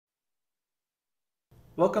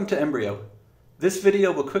Welcome to Embrio. This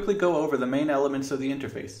video will quickly go over the main elements of the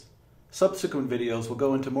interface. Subsequent videos will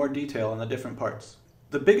go into more detail on the different parts.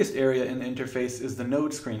 The biggest area in the interface is the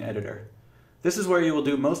node screen editor. This is where you will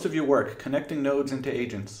do most of your work connecting nodes into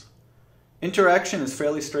agents. Interaction is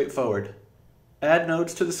fairly straightforward. Add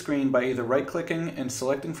nodes to the screen by either right-clicking and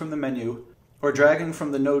selecting from the menu, or dragging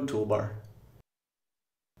from the node toolbar.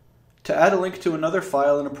 To add a link to another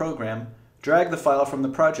file in a program, drag the file from the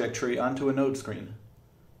project tree onto a node screen.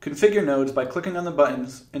 Configure nodes by clicking on the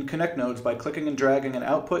buttons, and connect nodes by clicking and dragging an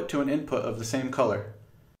output to an input of the same color.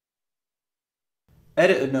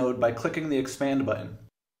 Edit a node by clicking the Expand button.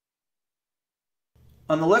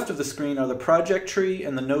 On the left of the screen are the project tree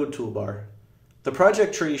and the node toolbar. The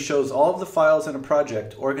project tree shows all of the files in a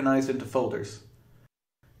project organized into folders.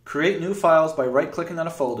 Create new files by right-clicking on a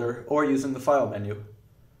folder or using the File menu.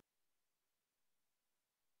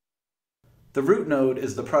 The root node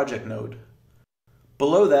is the project node.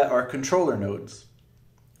 Below that are controller nodes.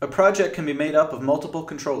 A project can be made up of multiple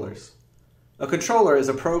controllers. A controller is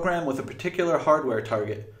a program with a particular hardware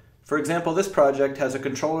target. For example, this project has a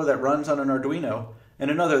controller that runs on an Arduino and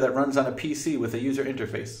another that runs on a PC with a user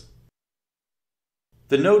interface.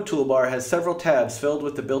 The node toolbar has several tabs filled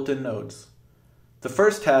with the built-in nodes. The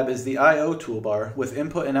first tab is the I/O toolbar with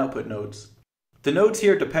input and output nodes. The nodes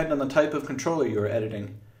here depend on the type of controller you are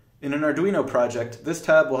editing. In an Arduino project, this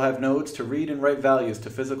tab will have nodes to read and write values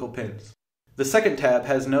to physical pins. The second tab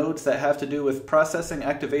has nodes that have to do with processing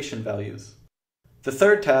activation values. The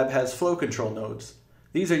third tab has flow control nodes.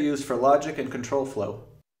 These are used for logic and control flow.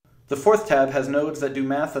 The fourth tab has nodes that do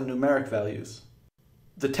math on numeric values.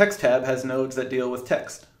 The text tab has nodes that deal with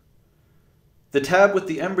text. The tab with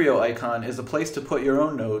the Embrio icon is a place to put your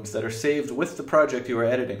own nodes that are saved with the project you are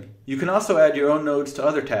editing. You can also add your own nodes to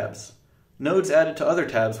other tabs. Nodes added to other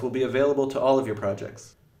tabs will be available to all of your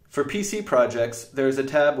projects. For PC projects, there is a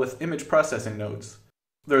tab with image processing nodes.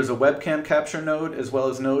 There is a webcam capture node as well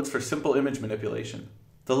as nodes for simple image manipulation.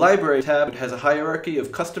 The library tab has a hierarchy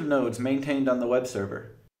of custom nodes maintained on the web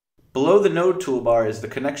server. Below the node toolbar is the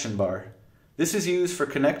connection bar. This is used for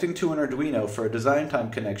connecting to an Arduino for a design time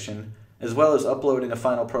connection, as well as uploading a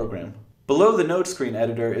final program. Below the node screen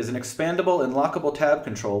editor is an expandable and lockable tab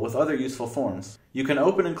control with other useful forms. You can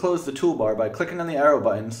open and close the toolbar by clicking on the arrow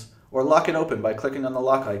buttons, or lock it open by clicking on the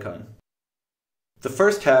lock icon. The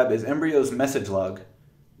first tab is Embrio's message log.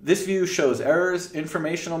 This view shows errors,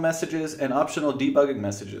 informational messages, and optional debugging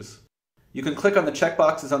messages. You can click on the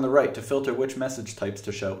checkboxes on the right to filter which message types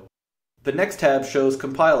to show. The next tab shows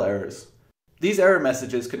compile errors. These error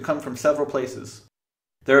messages can come from several places.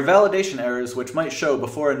 There are validation errors which might show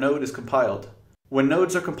before a node is compiled. When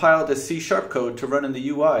nodes are compiled as C# code to run in the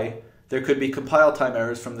UI, there could be compile time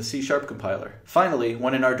errors from the C# compiler. Finally,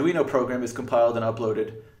 when an Arduino program is compiled and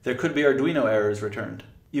uploaded, there could be Arduino errors returned.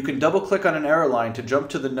 You can double-click on an error line to jump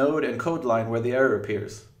to the node and code line where the error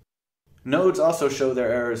appears. Nodes also show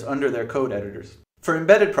their errors under their code editors. For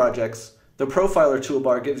embedded projects, the Profiler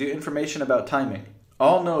toolbar gives you information about timing.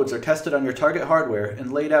 All nodes are tested on your target hardware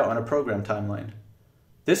and laid out on a program timeline.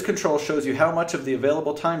 This control shows you how much of the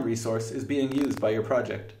available time resource is being used by your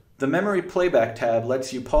project. The Memory Playback tab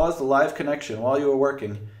lets you pause the live connection while you are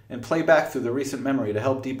working and play back through the recent memory to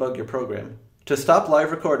help debug your program. To stop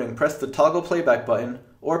live recording, press the Toggle Playback button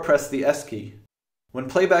or press the S key. When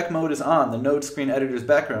playback mode is on, the node screen editor's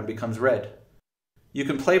background becomes red. You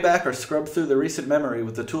can play back or scrub through the recent memory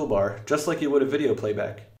with the toolbar, just like you would a video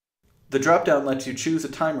playback. The drop-down lets you choose a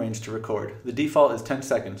time range to record. The default is 10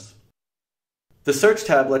 seconds. The Search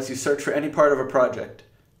tab lets you search for any part of a project.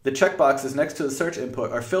 The checkboxes next to the search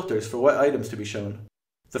input are filters for what items to be shown.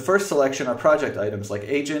 The first selection are project items like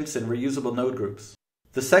agents and reusable node groups.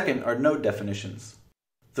 The second are node definitions.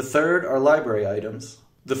 The third are library items.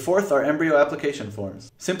 The fourth are Embrio application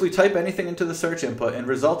forms. Simply type anything into the search input and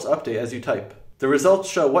results update as you type. The results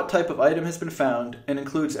show what type of item has been found and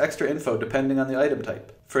includes extra info depending on the item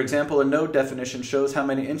type. For example, a node definition shows how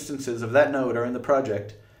many instances of that node are in the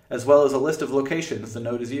project, as well as a list of locations the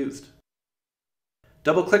node is used.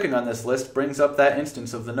 Double-clicking on this list brings up that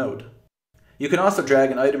instance of the node. You can also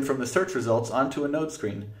drag an item from the search results onto a node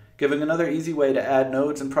screen, giving another easy way to add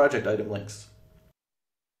nodes and project item links.